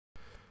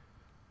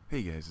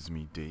Hey guys, it's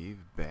me Dave,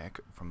 back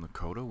from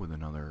Lakota with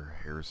another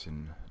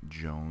Harrison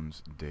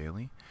Jones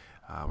daily.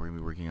 We're going to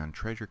be working on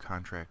Treasure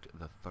Contract,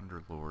 the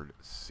Thunderlord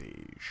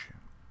Sage.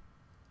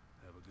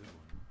 Have a good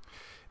one.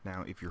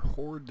 Now, if you're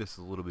Horde, this is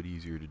a little bit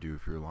easier to do.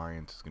 If you're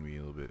Alliance, it's going to be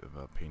a little bit of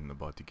a pain in the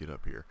butt to get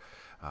up here.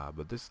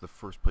 But this is the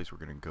first place we're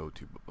going to go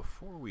to. But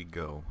before we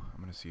go,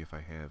 I'm going to see if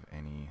I have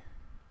any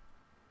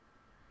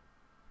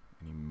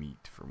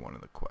meat for one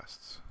of the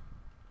quests.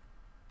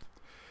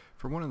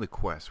 For one of the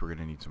quests, we're going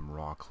to need some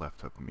raw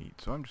cleft hook meat,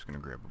 so I'm just going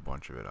to grab a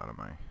bunch of it out of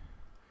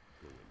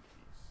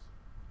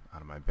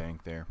my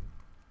bank there,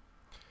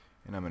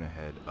 and I'm going to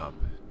head up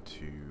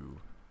to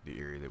the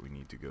area that we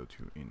need to go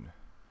to in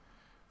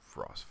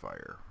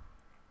Frostfire.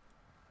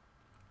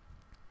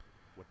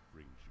 What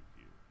brings you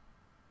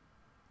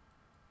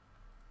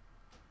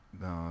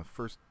here? The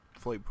first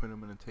flight point I'm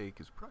going to take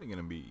is probably going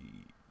to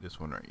be this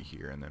one right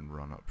here, and then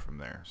run up from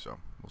there, so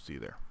we'll see you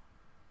there.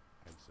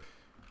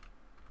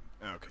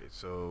 Okay,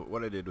 so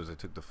what I did was I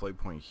took the flight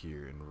point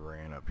here and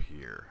ran up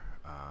here.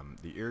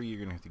 The area you're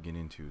going to have to get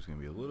into is going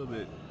to be a little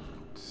bit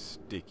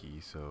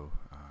sticky, so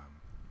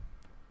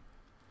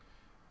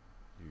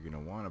you're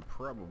going to want to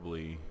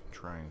probably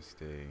try and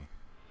to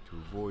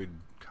avoid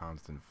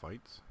constant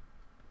fights,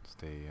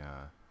 stay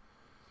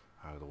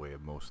out of the way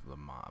of most of the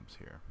mobs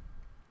here.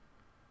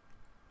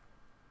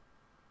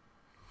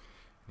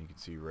 And you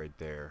can see right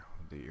there,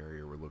 the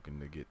area we're looking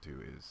to get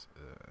to is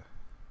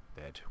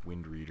that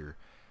Wind Reader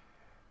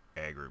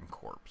Agrim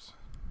corpse.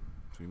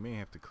 So we may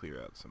have to clear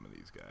out some of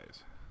these guys.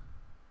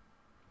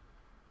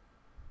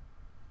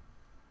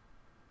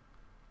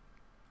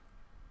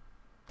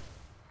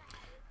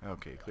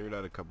 Okay, cleared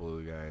out a couple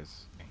of the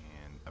guys,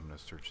 and I'm going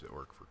to search the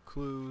orc for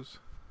clues,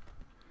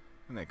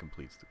 and that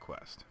completes the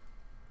quest.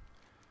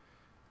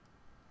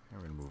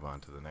 And we're going to move on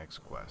to the next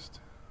quest,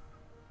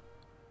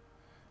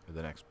 or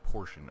the next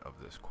portion of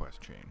this quest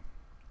chain.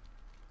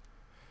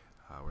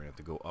 We're going to have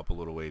to go up a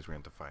little ways. We're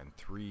going to have to find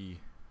three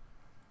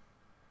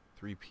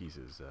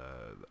pieces,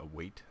 a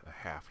weight, a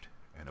haft,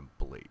 and a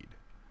blade.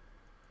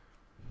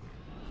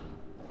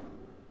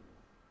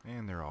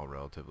 And they're all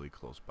relatively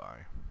close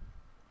by.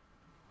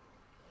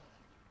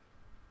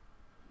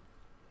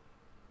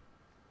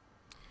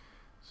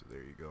 So there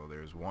you go,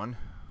 there's one.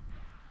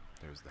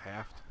 There's the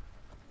haft.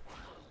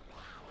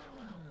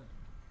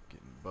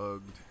 Getting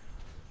bugged.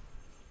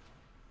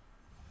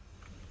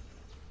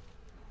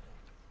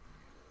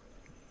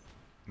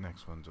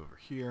 Next one's over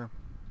here.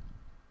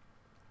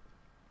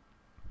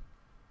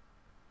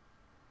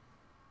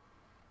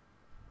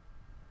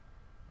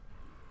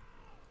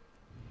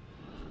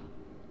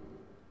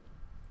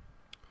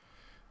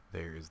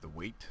 There is the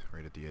weight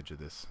right at the edge of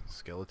this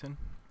skeleton.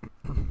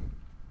 And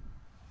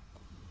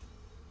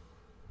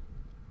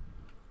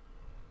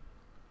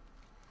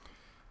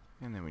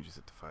then we just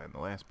have to find the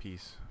last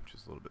piece, which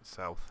is a little bit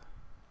south.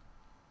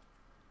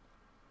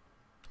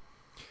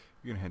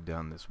 You're going to head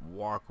down this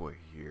walkway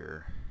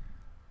here,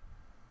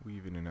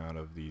 weaving in and out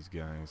of these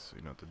guys so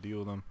you don't have to deal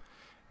with them.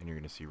 And you're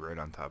going to see right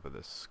on top of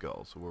this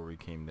skull. So where we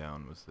came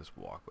down was this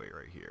walkway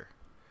right here.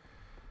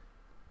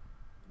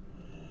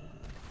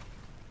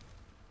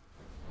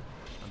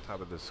 On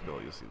top of this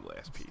skull, you'll see the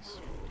last piece.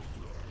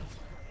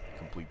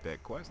 Complete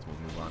that quest, we'll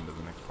move on to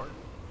the next part.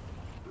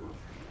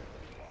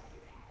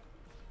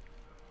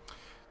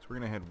 So we're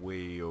going to head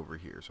way over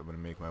here. So I'm going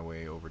to make my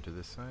way over to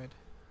this side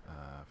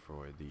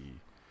for the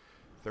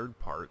third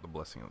part, the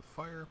Blessing of the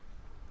Fire,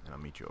 and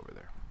I'll meet you over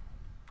there.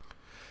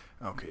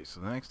 Okay, so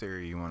the next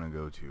area you want to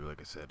go to,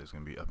 like I said, is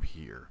going to be up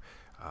here.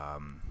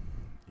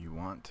 You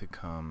want to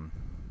come,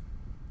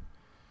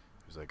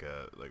 there's like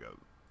a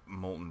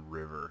molten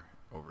river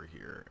over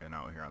here, and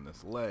out here on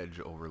this ledge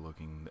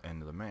overlooking the end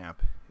of the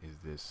map is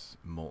this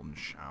molten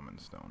shaman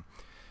stone.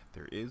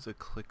 There is a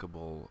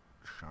clickable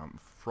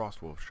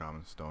Frostwolf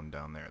shaman stone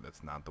down there.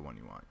 That's not the one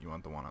you want. You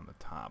want the one on the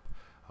top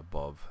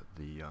above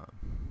the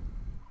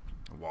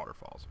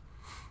waterfalls.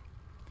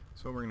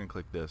 So we're going to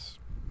click this.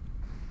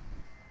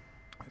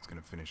 It's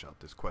going to finish out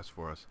this quest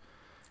for us,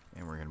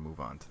 and we're going to move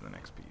on to the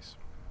next piece.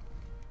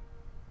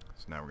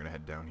 So now we're going to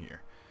head down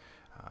here.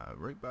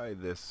 Right by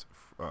this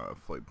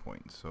flight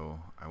point, so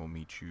I will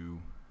meet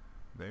you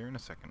there in a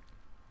second.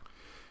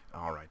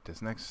 Alright,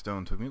 this next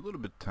stone took me a little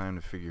bit of time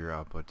to figure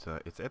out, but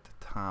it's at the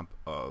top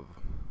of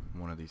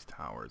one of these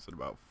towers at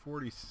about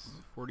 40,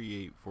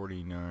 48,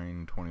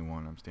 49,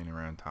 21. I'm standing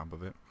right on top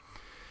of it.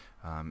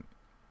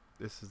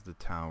 This is the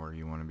tower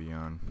you want to be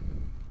on,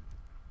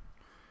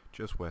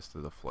 just west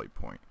of the flight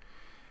point,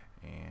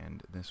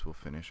 and this will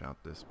finish out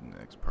this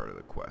next part of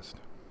the quest.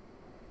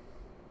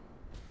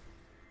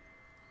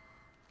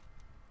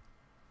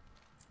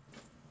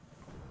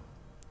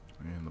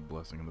 And the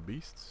Blessing of the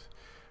Beasts.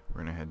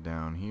 We're going to head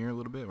down here a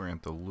little bit. We're going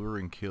to have to lure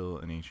and kill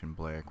an ancient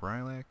black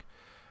Rylac.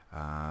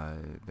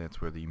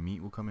 That's where the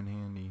meat will come in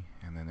handy,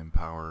 and then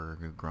empower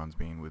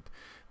Gronsbane with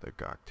the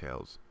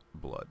Goktail's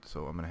blood.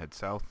 So I'm going to head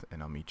south,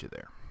 and I'll meet you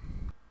there.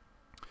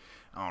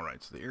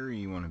 Alright, so the area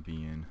you want to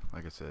be in,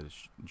 like I said,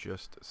 is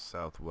just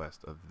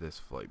southwest of this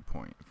flight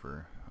point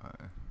for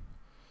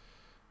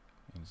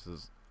And it's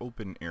this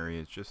open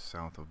area just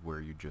south of where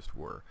you just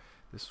were.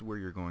 This is where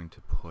you're going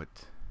to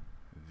put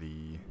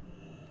the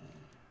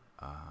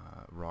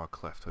raw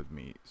cleft hood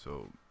meat.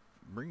 So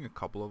bring a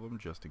couple of them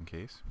just in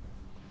case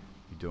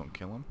you don't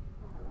kill him.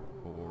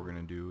 But what we're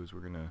going to do is we're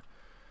going to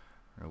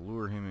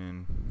lure him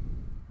in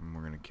and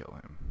we're going to kill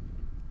him.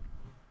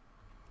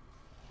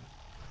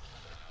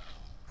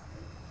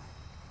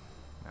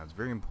 Now it's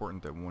very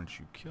important that once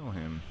you kill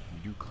him,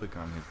 you do click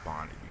on his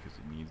body because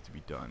it needs to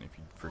be done. If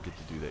you forget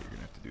to do that, you're going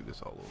to have to do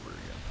this all over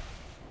again.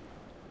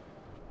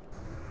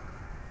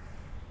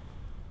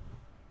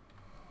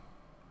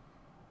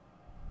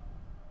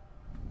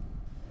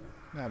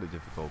 Not a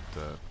difficult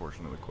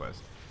portion of the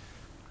quest.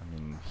 I'm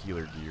in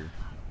healer gear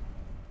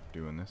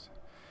doing this.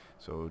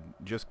 So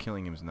just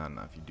killing him is not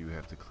enough. You do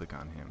have to click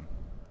on him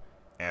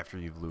after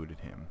you've looted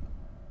him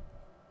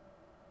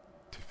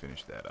to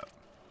finish that up.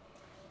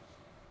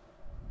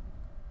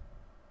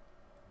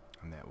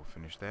 And that will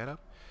finish that up.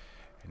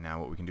 And now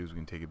what we can do is we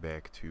can take it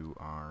back to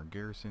our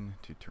garrison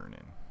to turn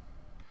in.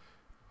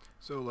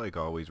 So like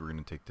always, we're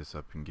going to take this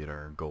up and get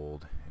our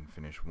gold and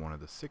finish one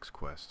of the 6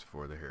 quests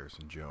for the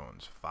Harrison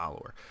Jones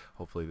follower.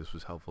 Hopefully this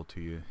was helpful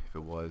to you. If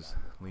it was,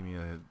 leave me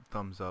a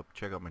thumbs up.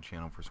 Check out my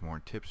channel for some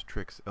more tips,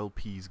 tricks,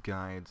 LPs,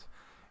 guides,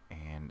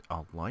 and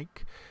a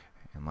like.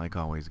 And like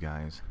always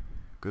guys,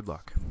 good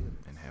luck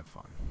and have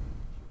fun.